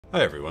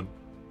Hi everyone.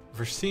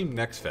 For Steam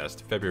Next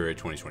Fest February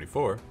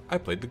 2024, I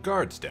played the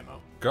Guards demo.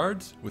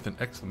 Guards, with an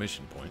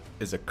exclamation point,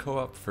 is a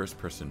co-op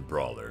first-person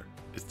brawler.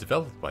 It's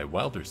developed by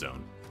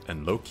Wilderzone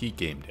and Low-Key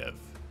Game Dev.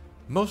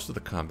 Most of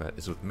the combat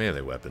is with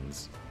melee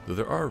weapons, though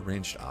there are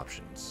ranged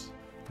options.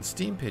 The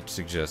Steam page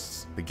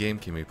suggests the game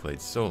can be played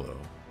solo,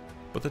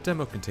 but the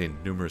demo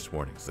contained numerous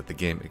warnings that the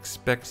game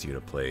expects you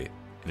to play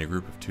in a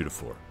group of 2 to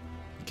 4.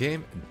 The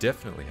game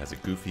definitely has a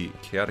goofy,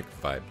 chaotic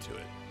vibe to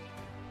it.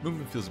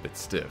 Movement feels a bit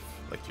stiff,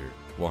 like you're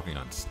walking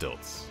on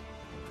stilts.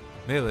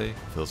 Melee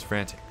feels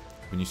frantic.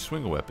 When you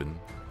swing a weapon,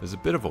 there's a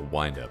bit of a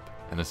wind-up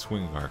and a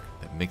swinging arc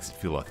that makes it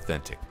feel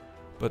authentic,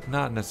 but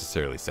not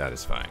necessarily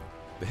satisfying.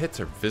 The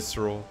hits are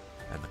visceral,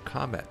 and the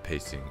combat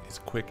pacing is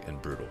quick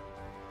and brutal.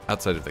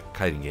 Outside of the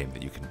kiting game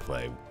that you can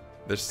play,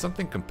 there's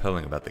something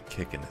compelling about the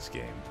kick in this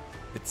game.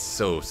 It's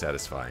so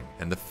satisfying,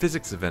 and the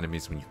physics of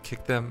enemies when you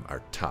kick them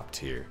are top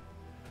tier.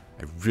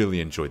 I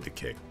really enjoyed the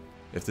kick.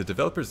 If the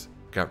developers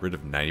got rid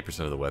of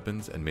 90% of the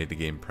weapons and made the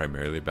game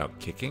primarily about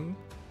kicking,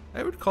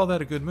 I would call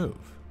that a good move.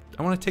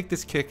 I want to take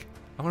this kick,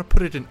 I want to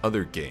put it in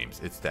other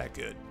games, it's that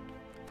good.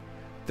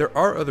 There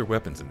are other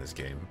weapons in this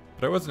game,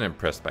 but I wasn't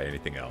impressed by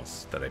anything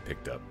else that I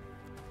picked up.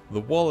 The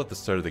wall at the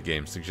start of the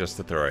game suggests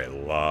that there are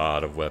a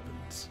lot of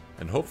weapons,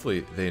 and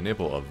hopefully they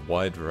enable a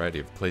wide variety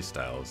of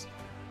playstyles,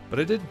 but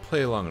I didn't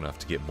play long enough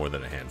to get more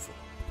than a handful.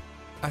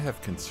 I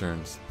have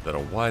concerns that a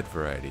wide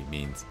variety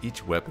means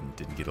each weapon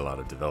didn't get a lot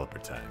of developer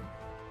time.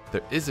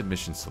 There is a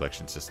mission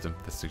selection system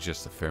that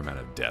suggests a fair amount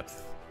of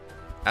depth,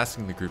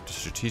 asking the group to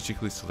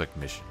strategically select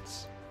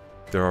missions.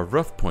 There are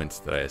rough points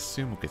that I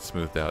assume will get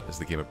smoothed out as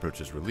the game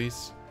approaches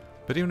release,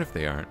 but even if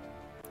they aren't,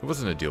 it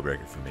wasn't a deal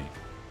breaker for me.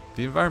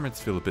 The environments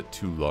feel a bit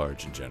too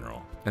large in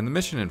general, and the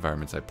mission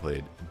environments I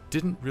played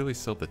didn't really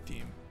sell the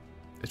theme.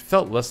 It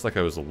felt less like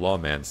I was a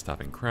lawman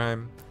stopping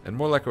crime, and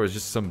more like I was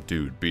just some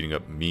dude beating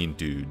up mean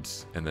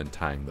dudes and then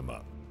tying them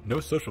up. No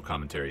social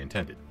commentary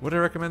intended. Would I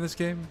recommend this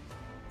game?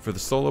 For the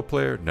solo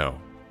player, no.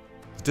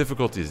 The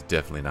difficulty is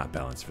definitely not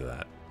balanced for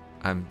that.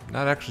 I'm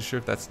not actually sure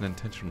if that's an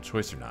intentional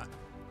choice or not.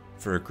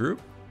 For a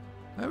group,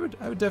 I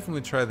would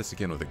definitely try this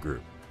again with a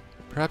group,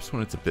 perhaps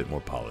when it's a bit more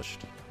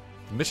polished.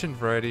 The mission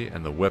variety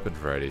and the weapon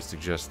variety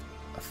suggest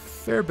a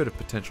fair bit of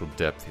potential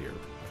depth here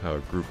of how a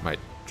group might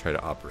try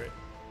to operate.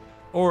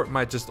 Or it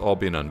might just all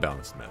be an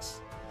unbalanced mess.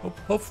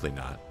 Hopefully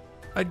not.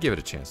 I'd give it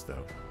a chance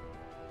though.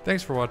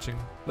 Thanks for watching,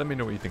 let me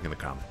know what you think in the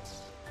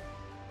comments.